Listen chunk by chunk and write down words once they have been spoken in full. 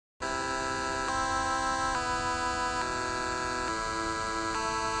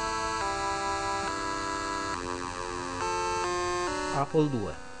Apple II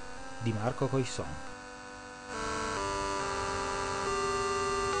di Marco Coisson.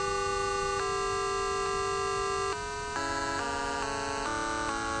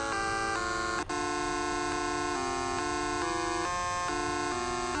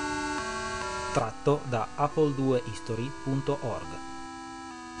 Tratto da apple2history.org.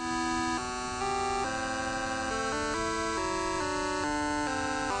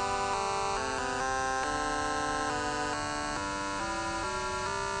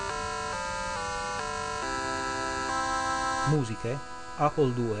 Musiche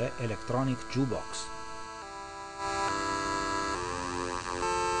Apple II Electronic Jukebox.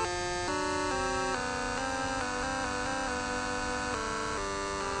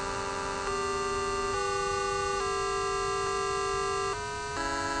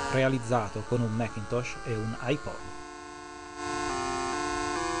 Realizzato con un Macintosh e un iPod.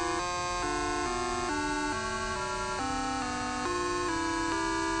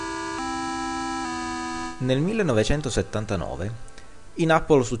 Nel 1979 in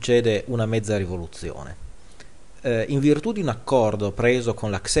Apple succede una mezza rivoluzione. In virtù di un accordo preso con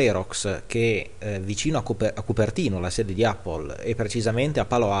la Xerox che vicino a Cupertino, la sede di Apple, e precisamente a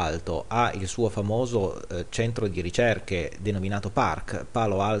Palo Alto, ha il suo famoso centro di ricerche denominato PARC,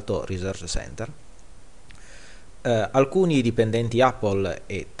 Palo Alto Research Center, alcuni dipendenti Apple,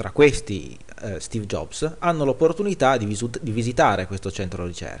 e tra questi Steve Jobs, hanno l'opportunità di visitare questo centro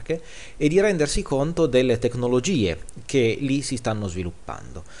ricerche e di rendersi conto delle tecnologie che lì si stanno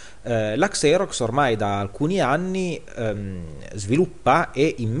sviluppando. La Xerox ormai da alcuni anni sviluppa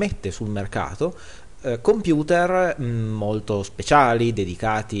e immette sul mercato computer molto speciali,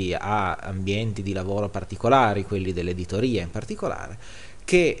 dedicati a ambienti di lavoro particolari, quelli dell'editoria in particolare,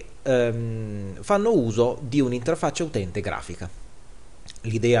 che fanno uso di un'interfaccia utente grafica.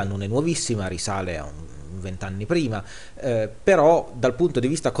 L'idea non è nuovissima, risale a 20 anni prima, però dal punto di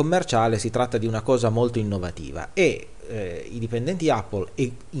vista commerciale si tratta di una cosa molto innovativa e i dipendenti Apple,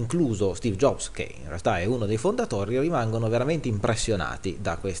 e incluso Steve Jobs, che in realtà è uno dei fondatori, rimangono veramente impressionati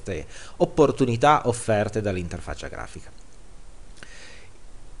da queste opportunità offerte dall'interfaccia grafica.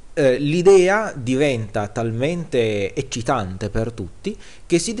 L'idea diventa talmente eccitante per tutti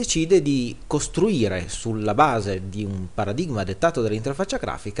che si decide di costruire, sulla base di un paradigma dettato dall'interfaccia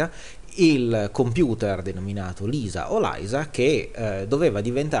grafica, il computer denominato Lisa o Liza, che doveva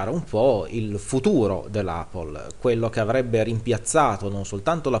diventare un po' il futuro dell'Apple, quello che avrebbe rimpiazzato non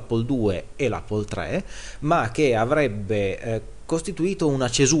soltanto l'Apple II e l'Apple III, ma che avrebbe costituito una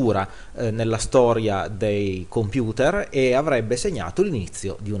cesura nella storia dei computer e avrebbe segnato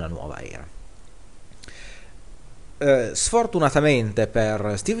l'inizio di una nuova era. Sfortunatamente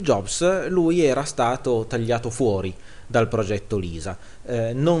per Steve Jobs, lui era stato tagliato fuori dal progetto Lisa,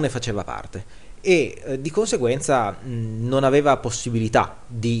 non ne faceva parte e di conseguenza non aveva possibilità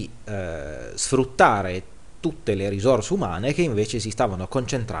di sfruttare tutte le risorse umane che invece si stavano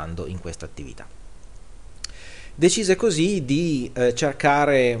concentrando in questa attività. Decise così di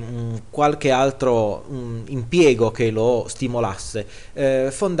cercare qualche altro impiego che lo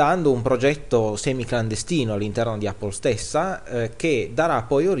stimolasse, fondando un progetto semi-clandestino all'interno di Apple stessa, che darà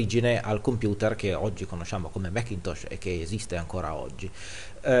poi origine al computer che oggi conosciamo come Macintosh e che esiste ancora oggi.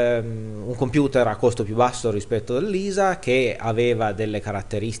 Un computer a costo più basso rispetto all'Lisa, che aveva delle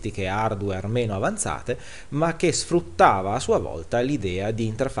caratteristiche hardware meno avanzate, ma che sfruttava a sua volta l'idea di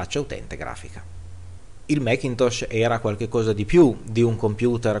interfaccia utente grafica. Il Macintosh era qualcosa di più di un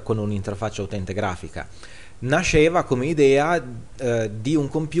computer con un'interfaccia utente grafica. Nasceva come idea di un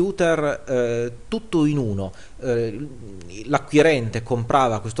computer tutto in uno. L'acquirente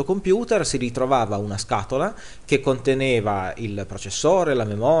comprava questo computer, si ritrovava una scatola che conteneva il processore, la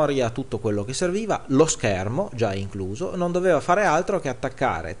memoria, tutto quello che serviva, lo schermo già incluso, non doveva fare altro che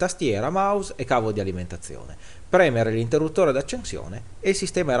attaccare tastiera, mouse e cavo di alimentazione, premere l'interruttore d'accensione e il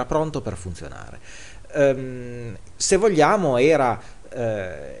sistema era pronto per funzionare. Se vogliamo, era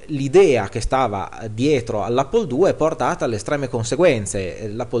l'idea che stava dietro all'Apple II portata alle estreme conseguenze.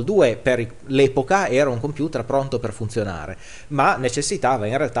 L'Apple II per l'epoca era un computer pronto per funzionare, ma necessitava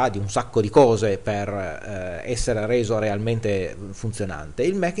in realtà di un sacco di cose per essere reso realmente funzionante.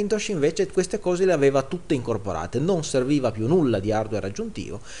 Il Macintosh invece queste cose le aveva tutte incorporate, non serviva più nulla di hardware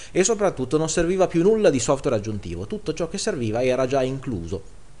aggiuntivo e soprattutto non serviva più nulla di software aggiuntivo, tutto ciò che serviva era già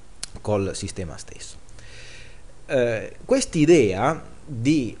incluso col sistema stesso. Quest'idea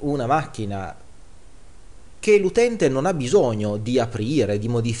di una macchina che l'utente non ha bisogno di aprire, di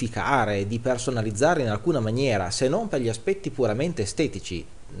modificare, di personalizzare in alcuna maniera, se non per gli aspetti puramente estetici,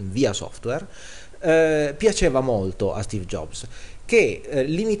 via software, piaceva molto a Steve Jobs, che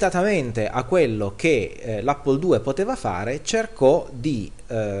limitatamente a quello che l'Apple II poteva fare, cercò di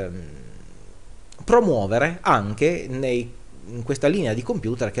promuovere anche in questa linea di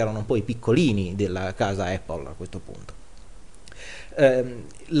computer che erano un po' i piccolini della casa Apple a questo punto.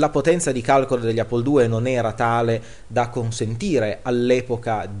 La potenza di calcolo degli Apple II non era tale da consentire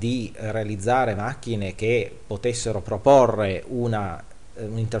all'epoca di realizzare macchine che potessero proporre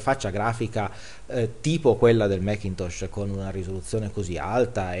un'interfaccia grafica tipo quella del Macintosh, con una risoluzione così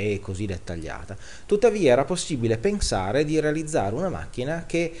alta e così dettagliata. Tuttavia era possibile pensare di realizzare una macchina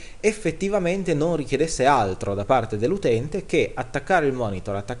che effettivamente non richiedesse altro da parte dell'utente che attaccare il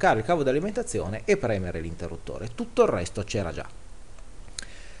monitor, attaccare il cavo di alimentazione e premere l'interruttore. Tutto il resto c'era già.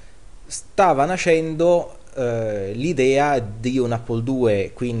 Stava nascendo l'idea di un Apple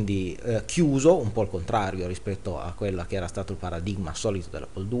II quindi chiuso, un po' al contrario rispetto a quello che era stato il paradigma solito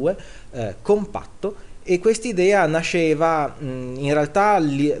dell'Apple II, compatto, e quest'idea nasceva in realtà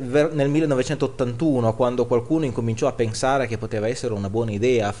nel 1981, quando qualcuno incominciò a pensare che poteva essere una buona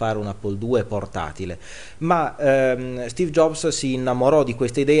idea fare un Apple II portatile, ma Steve Jobs si innamorò di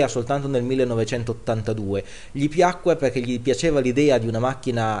questa idea soltanto nel 1982. Gli piacque perché gli piaceva l'idea di una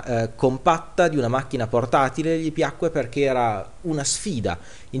macchina compatta, di una macchina portatile, gli piacque perché era una sfida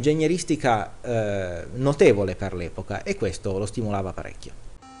ingegneristica notevole per l'epoca, e questo lo stimolava parecchio.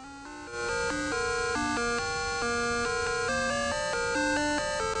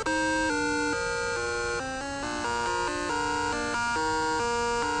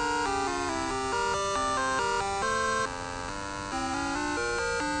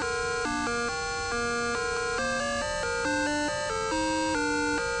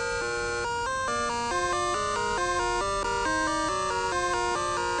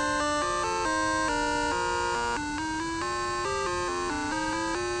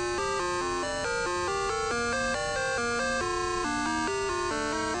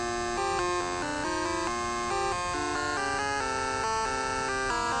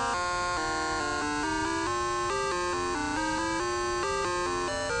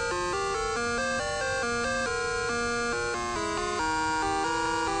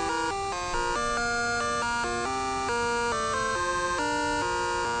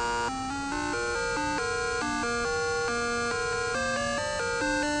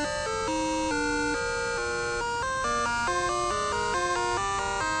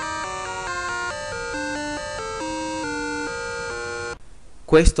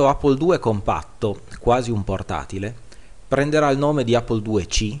 Questo Apple II compatto, quasi un portatile, prenderà il nome di Apple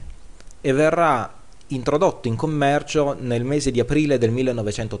IIc e verrà introdotto in commercio nel mese di aprile del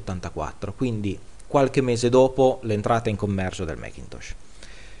 1984, quindi qualche mese dopo l'entrata in commercio del Macintosh.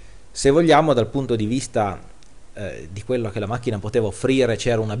 Se vogliamo, dal punto di vista di quello che la macchina poteva offrire,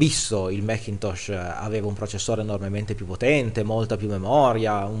 c'era un abisso. Il Macintosh aveva un processore enormemente più potente, molta più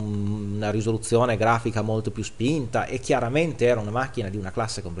memoria, una risoluzione grafica molto più spinta, e chiaramente era una macchina di una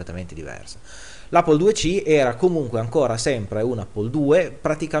classe completamente diversa. L'Apple IIc era comunque ancora sempre un Apple II,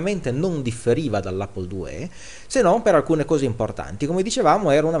 praticamente non differiva dall'Apple IIe, se non per alcune cose importanti. Come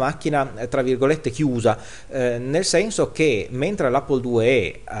dicevamo, era una macchina tra virgolette chiusa, nel senso che mentre l'Apple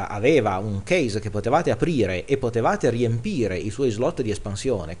IIe aveva un case che potevate aprire e potevate riempire i suoi slot di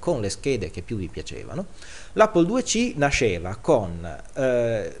espansione con le schede che più vi piacevano, l'Apple IIc nasceva con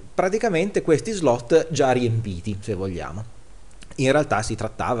praticamente questi slot già riempiti, se vogliamo. In realtà si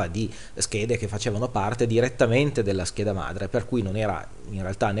trattava di schede che facevano parte direttamente della scheda madre, per cui non era in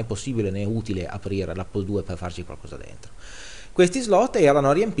realtà né possibile né utile aprire l'Apple II per farci qualcosa dentro. Questi slot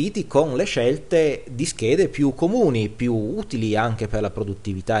erano riempiti con le scelte di schede più comuni, più utili anche per la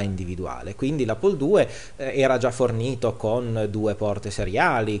produttività individuale. Quindi l'Apple II era già fornito con 2 porte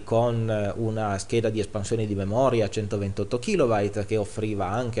seriali, con una scheda di espansione di memoria a 128 KB che offriva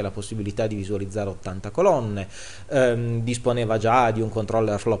anche la possibilità di visualizzare 80 colonne, disponeva già di un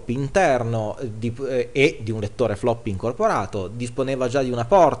controller floppy interno e di un lettore floppy incorporato, disponeva già di una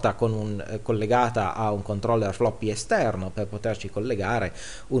porta collegata a un controller floppy esterno per poterci collegare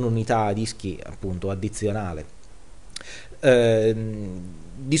un'unità a dischi appunto addizionale.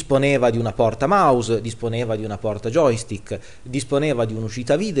 Disponeva di una porta mouse, disponeva di una porta joystick, disponeva di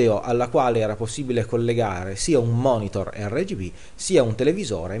un'uscita video alla quale era possibile collegare sia un monitor RGB sia un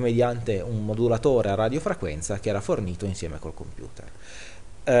televisore mediante un modulatore a radiofrequenza che era fornito insieme col computer.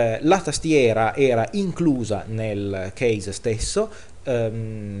 La tastiera era inclusa nel case stesso.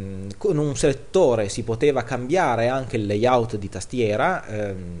 Con un selettore si poteva cambiare anche il layout di tastiera,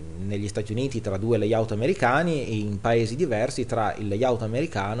 negli Stati Uniti tra 2 layout americani e in paesi diversi tra il layout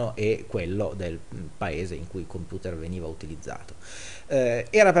americano e quello del paese in cui il computer veniva utilizzato.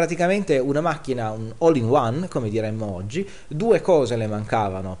 Era praticamente una macchina, un all-in-one, come diremmo oggi. Due cose le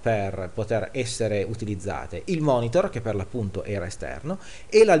mancavano per poter essere utilizzate: il monitor, che per l'appunto era esterno,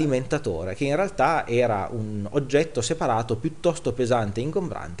 e l'alimentatore, che in realtà era un oggetto separato piuttosto pesante e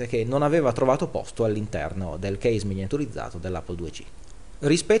ingombrante che non aveva trovato posto all'interno del case miniaturizzato dell'Apple IIc.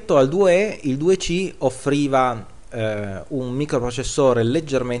 Rispetto al 2E, il 2C offriva un microprocessore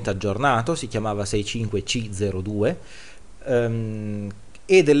leggermente aggiornato, si chiamava 65C02,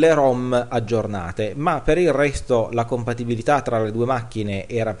 e delle ROM aggiornate, ma per il resto la compatibilità tra le due macchine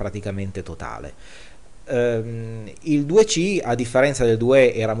era praticamente totale. Il 2C, a differenza del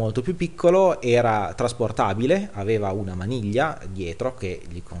 2E, era molto più piccolo, era trasportabile, aveva una maniglia dietro che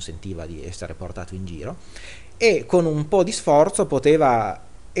gli consentiva di essere portato in giro, e con un po' di sforzo poteva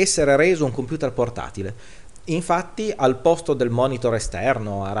essere reso un computer portatile. Infatti, al posto del monitor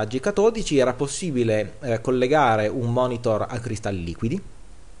esterno a raggi catodici era possibile collegare un monitor a cristalli liquidi,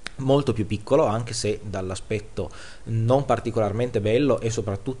 molto più piccolo, anche se dall'aspetto non particolarmente bello e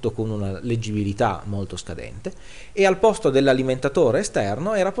soprattutto con una leggibilità molto scadente, e al posto dell'alimentatore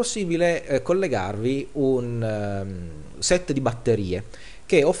esterno era possibile collegarvi un set di batterie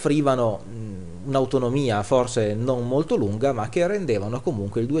che offrivano un'autonomia forse non molto lunga, ma che rendevano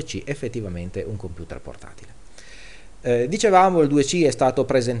comunque il 2C effettivamente un computer portatile. Dicevamo, il 2C è stato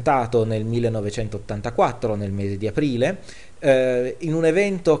presentato nel 1984, nel mese di aprile, in un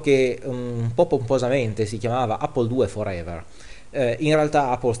evento che un po' pomposamente si chiamava Apple II Forever. In realtà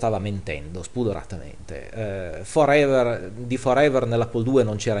Apple stava mentendo spudoratamente. Di Forever nell'Apple II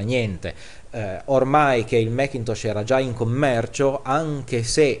non c'era niente. Ormai che il Macintosh era già in commercio, anche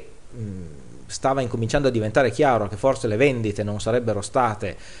se stava incominciando a diventare chiaro che forse le vendite non sarebbero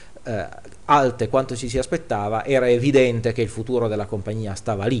state alte quanto ci si aspettava, era evidente che il futuro della compagnia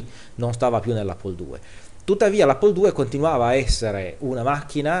stava lì, non stava più nell'Apple II. Tuttavia l'Apple II continuava a essere una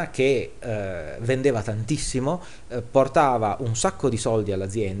macchina che vendeva tantissimo, portava un sacco di soldi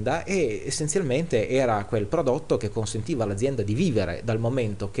all'azienda e essenzialmente era quel prodotto che consentiva all'azienda di vivere, dal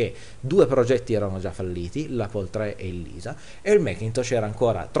momento che due progetti erano già falliti, l'Apple III e il Lisa, e il Macintosh era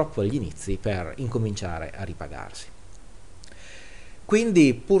ancora troppo agli inizi per incominciare a ripagarsi.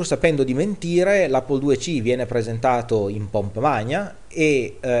 Quindi, pur sapendo di mentire, l'Apple IIc viene presentato in pompa magna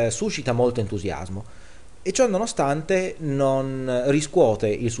e suscita molto entusiasmo, e ciò nonostante non riscuote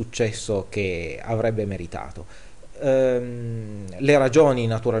il successo che avrebbe meritato. Le ragioni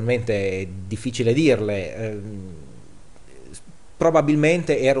naturalmente è difficile dirle.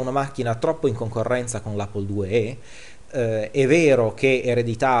 Probabilmente era una macchina troppo in concorrenza con l'Apple IIe. È vero che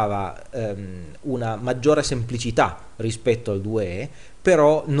ereditava una maggiore semplicità rispetto al 2E,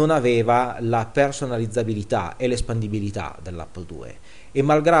 però non aveva la personalizzabilità e l'espandibilità dell'Apple IIe, e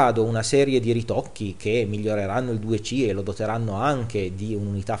malgrado una serie di ritocchi che miglioreranno il 2C e lo doteranno anche di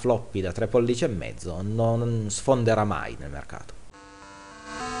un'unità floppy da 3,5 pollici, non sfonderà mai nel mercato.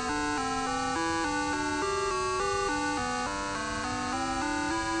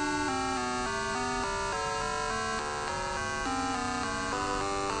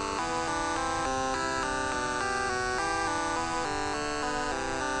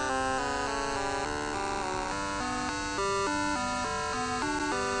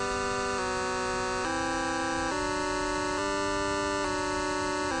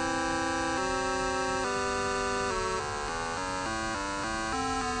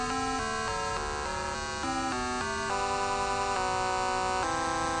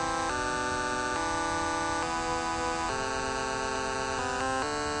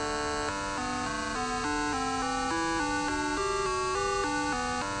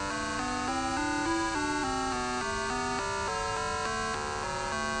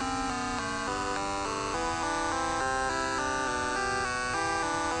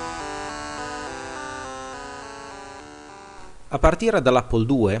 A partire dall'Apple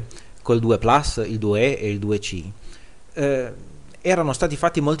II, col 2 Plus, il 2E e il 2C, erano stati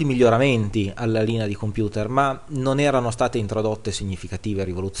fatti molti miglioramenti alla linea di computer, ma non erano state introdotte significative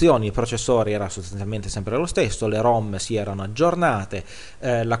rivoluzioni. Il processore era sostanzialmente sempre lo stesso, le ROM si erano aggiornate,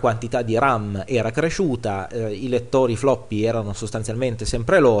 la quantità di RAM era cresciuta, i lettori floppy erano sostanzialmente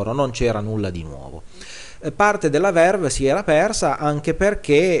sempre loro, non c'era nulla di nuovo. Parte della verve si era persa anche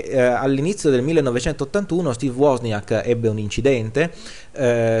perché all'inizio del 1981 Steve Wozniak ebbe un incidente,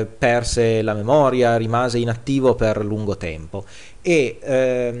 perse la memoria, rimase inattivo per lungo tempo e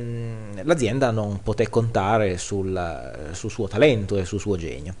l'azienda non poté contare sul suo talento e sul suo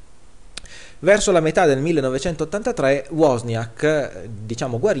genio. Verso la metà del 1983 Wozniak,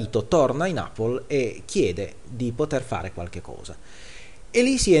 diciamo guarito, torna in Apple e chiede di poter fare qualche cosa. E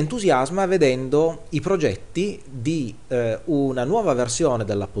lì si entusiasma vedendo i progetti di una nuova versione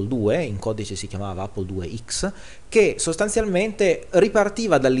dell'Apple II, in codice si chiamava Apple IIX, che sostanzialmente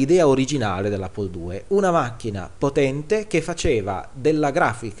ripartiva dall'idea originale dell'Apple II, una macchina potente che faceva della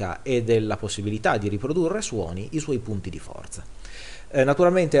grafica e della possibilità di riprodurre suoni i suoi punti di forza.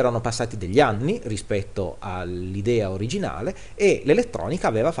 Naturalmente erano passati degli anni rispetto all'idea originale e l'elettronica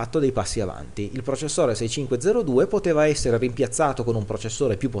aveva fatto dei passi avanti. Il processore 6502 poteva essere rimpiazzato con un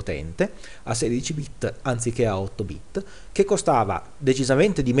processore più potente, a 16 bit anziché a 8 bit, che costava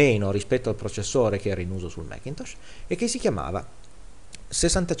decisamente di meno rispetto al processore che era in uso sul Macintosh e che si chiamava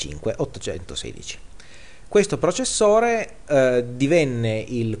 65816. Questo processore divenne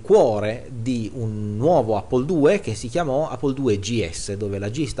il cuore di un nuovo Apple II che si chiamò Apple II GS, dove la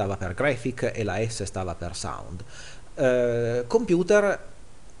G stava per Graphic e la S stava per Sound. Computer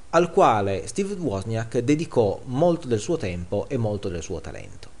al quale Steve Wozniak dedicò molto del suo tempo e molto del suo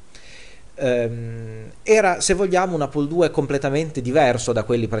talento. Era, se vogliamo, un Apple II completamente diverso da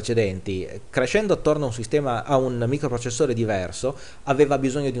quelli precedenti. Crescendo attorno a un sistema, a un microprocessore diverso, aveva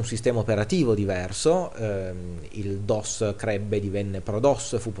bisogno di un sistema operativo diverso. Il DOS crebbe, divenne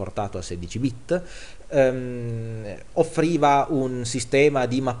ProDOS, fu portato a 16 bit. Offriva un sistema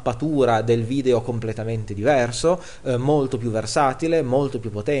di mappatura del video completamente diverso, molto più versatile, molto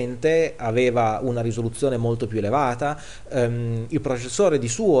più potente, aveva una risoluzione molto più elevata, il processore di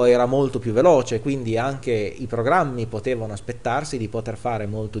suo era molto più veloce, quindi anche i programmi potevano aspettarsi di poter fare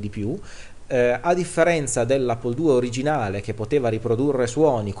molto di più. A differenza dell'Apple II originale che poteva riprodurre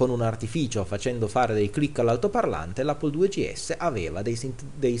suoni con un artificio facendo fare dei click all'altoparlante, l'Apple II GS aveva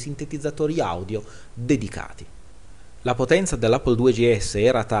dei sintetizzatori audio dedicati. La potenza dell'Apple II GS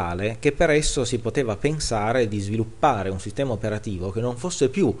era tale che per esso si poteva pensare di sviluppare un sistema operativo che non fosse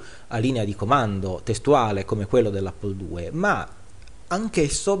più a linea di comando testuale come quello dell'Apple II, ma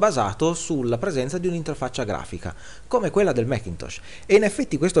anch'esso basato sulla presenza di un'interfaccia grafica, come quella del Macintosh. E in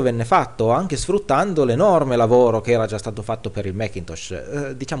effetti questo venne fatto anche sfruttando l'enorme lavoro che era già stato fatto per il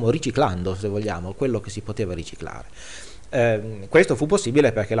Macintosh, diciamo riciclando, se vogliamo, quello che si poteva riciclare. Questo fu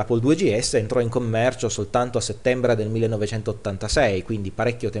possibile perché l'Apple II GS entrò in commercio soltanto a settembre del 1986, quindi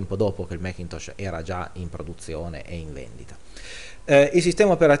parecchio tempo dopo che il Macintosh era già in produzione e in vendita. Il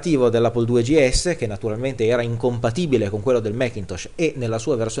sistema operativo dell'Apple II GS, che naturalmente era incompatibile con quello del Macintosh e nella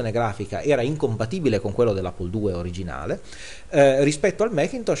sua versione grafica era incompatibile con quello dell'Apple II originale, rispetto al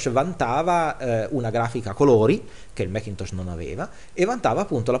Macintosh vantava una grafica a colori, che il Macintosh non aveva, e vantava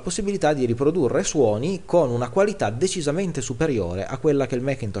appunto la possibilità di riprodurre suoni con una qualità decisamente superiore a quella che il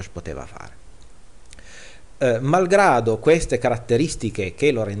Macintosh poteva fare. Malgrado queste caratteristiche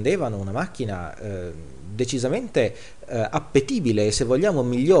che lo rendevano una macchina decisamente appetibile e, se vogliamo,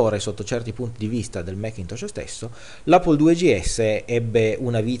 migliore sotto certi punti di vista del Macintosh stesso, l'Apple II GS ebbe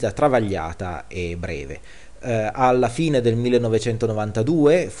una vita travagliata e breve. Alla fine del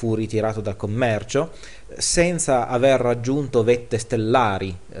 1992 fu ritirato dal commercio senza aver raggiunto vette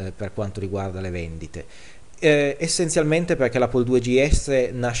stellari per quanto riguarda le vendite. Essenzialmente perché l'Apple II GS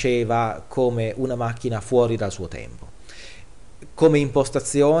nasceva come una macchina fuori dal suo tempo. Come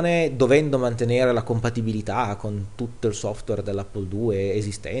impostazione, dovendo mantenere la compatibilità con tutto il software dell'Apple II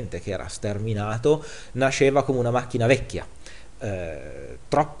esistente, che era sterminato, nasceva come una macchina vecchia,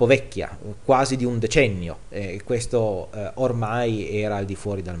 troppo vecchia, quasi di un decennio, questo ormai era al di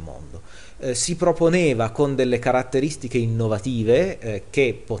fuori dal mondo. Si proponeva con delle caratteristiche innovative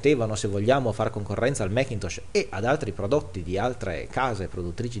che potevano, se vogliamo, far concorrenza al Macintosh e ad altri prodotti di altre case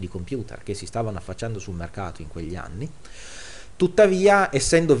produttrici di computer che si stavano affacciando sul mercato in quegli anni. Tuttavia,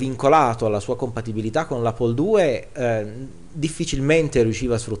 essendo vincolato alla sua compatibilità con l'Apple II, difficilmente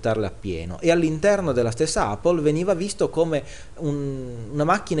riusciva a sfruttarla appieno, e all'interno della stessa Apple veniva visto come una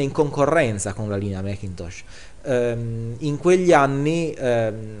macchina in concorrenza con la linea Macintosh. In quegli anni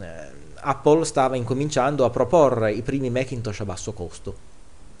Apple stava incominciando a proporre i primi Macintosh a basso costo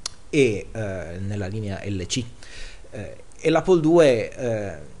e nella linea LC, e l'Apple II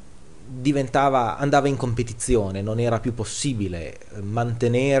andava in competizione, non era più possibile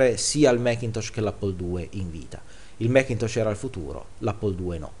mantenere sia il Macintosh che l'Apple II in vita. Il Macintosh era il futuro, l'Apple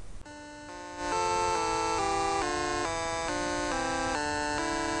II no.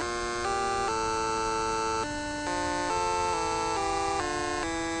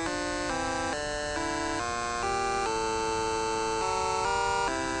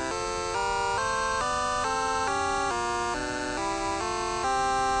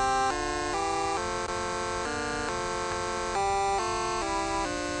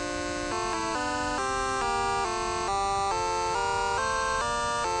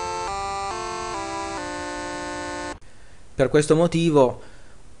 Per questo motivo,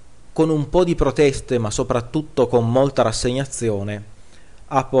 con un po' di proteste, ma soprattutto con molta rassegnazione,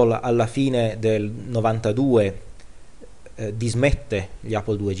 Apple alla fine del 92 dismette gli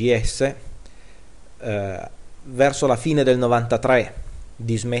Apple II GS, verso la fine del 93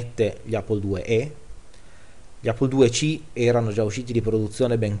 dismette gli Apple IIe, gli Apple IIc erano già usciti di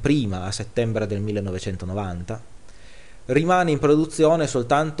produzione ben prima, a settembre del 1990, rimane in produzione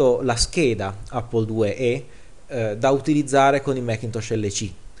soltanto la scheda Apple IIe da utilizzare con il Macintosh LC,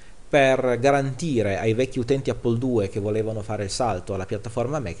 per garantire ai vecchi utenti Apple II che volevano fare il salto alla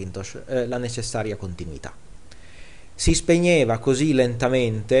piattaforma Macintosh la necessaria continuità. Si spegneva così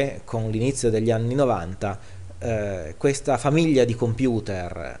lentamente, con l'inizio degli anni 90, questa famiglia di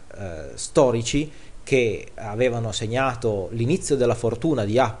computer storici che avevano segnato l'inizio della fortuna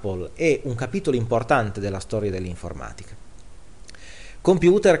di Apple e un capitolo importante della storia dell'informatica.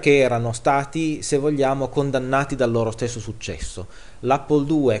 Computer che erano stati, se vogliamo, condannati dal loro stesso successo. L'Apple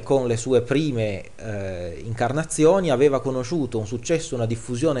II con le sue prime incarnazioni aveva conosciuto un successo, una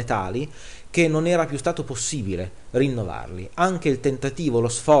diffusione tali che non era più stato possibile rinnovarli. Anche il tentativo, lo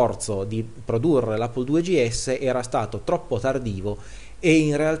sforzo di produrre l'Apple II GS era stato troppo tardivo e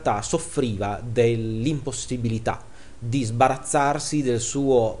in realtà soffriva dell'impossibilità di sbarazzarsi del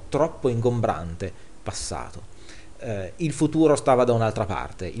suo troppo ingombrante passato. Il futuro stava da un'altra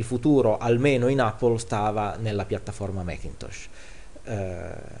parte, il futuro almeno in Apple stava nella piattaforma Macintosh.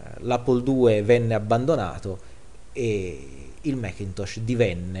 L'Apple II venne abbandonato e il Macintosh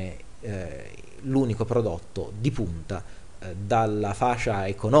divenne l'unico prodotto di punta dalla fascia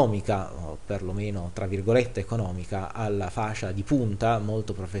economica, o perlomeno tra virgolette economica, alla fascia di punta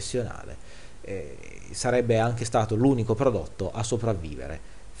molto professionale. Sarebbe anche stato l'unico prodotto a sopravvivere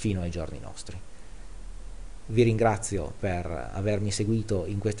fino ai giorni nostri. Vi ringrazio per avermi seguito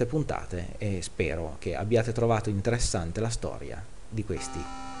in queste puntate e spero che abbiate trovato interessante la storia di questi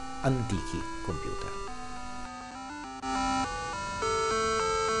antichi computer.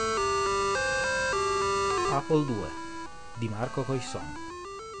 Apple II di Marco Coisson.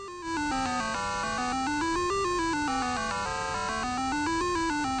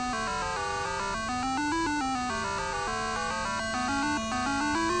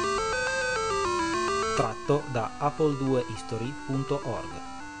 Tratto da apple2history.org.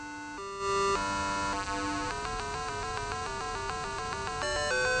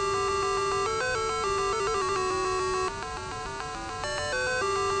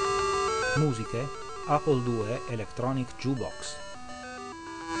 Musiche Apple II Electronic Jukebox.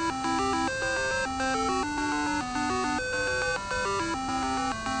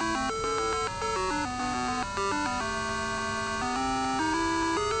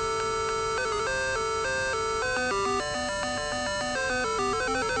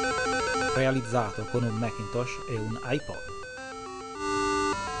 Realizzato con un Macintosh e un iPod.